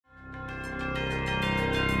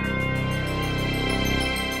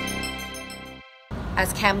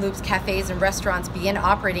As Kamloops cafes and restaurants begin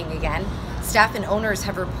operating again, staff and owners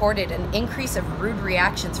have reported an increase of rude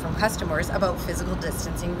reactions from customers about physical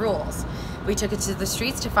distancing rules. We took it to the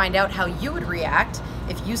streets to find out how you would react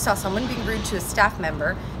if you saw someone being rude to a staff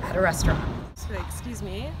member at a restaurant. Excuse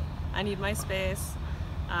me, I need my space,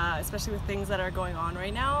 especially with things that are going on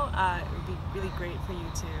right now. It would be really great for you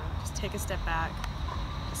to just take a step back,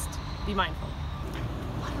 just be mindful.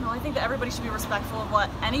 I don't know, I think that everybody should be respectful of what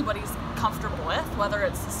anybody's comfortable with, whether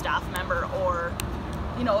it's a staff member or,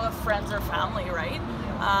 you know, friends or family, right?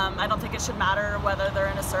 I don't think it should matter whether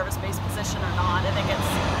they're in a service-based position or not. I think it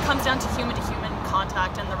comes down to human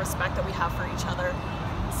contact and the respect that we have for each other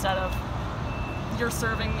instead of you're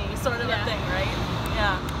serving me sort of a thing, right?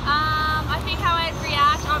 Yeah. I think how I'd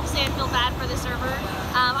react, obviously I feel bad for the server.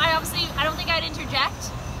 I don't think I'd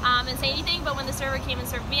interject and say anything, but when the server came and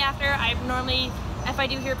served me after, I normally, if I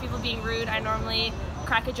do hear people being rude, I normally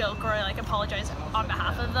crack a joke or like apologize on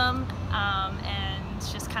behalf of them and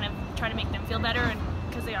just kind of try to make them feel better, and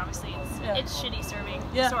because they obviously it's shitty serving.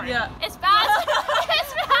 It's bad. It's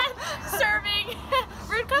bad serving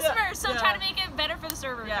rude customers. So try to make it better for the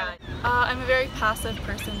server. I'm a very passive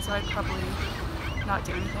person, so I'd probably not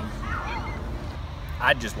do anything.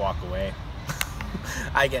 I'd just walk away.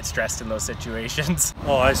 I get stressed in those situations.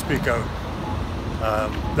 Oh, I speak out.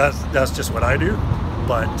 That's just what I do,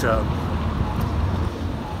 but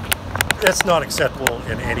it's not acceptable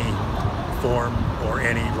in any form or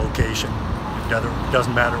any location. It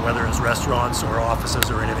doesn't matter whether it's restaurants or offices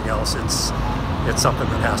or anything else. It's something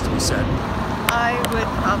that has to be said. I would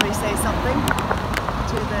probably say something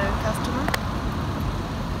to the customer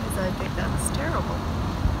because I think that's terrible.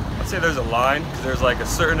 I'd say there's a line, because there's like a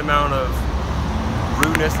certain amount of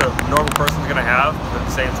rudeness that a normal person's gonna have, but at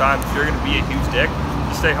the same time, if you're gonna be a huge dick,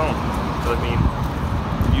 just stay home. So I mean,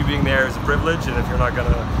 you being there is a privilege, and if you're not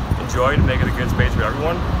gonna enjoy it and make it a good space for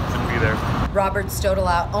everyone, you shouldn't be there. Robert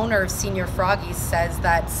Stodela, owner of Senior Froggies, says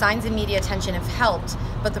that signs and media attention have helped,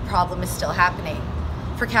 but the problem is still happening.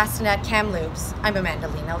 For Castanet Kamloops, I'm Amanda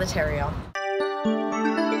Lena Laterio.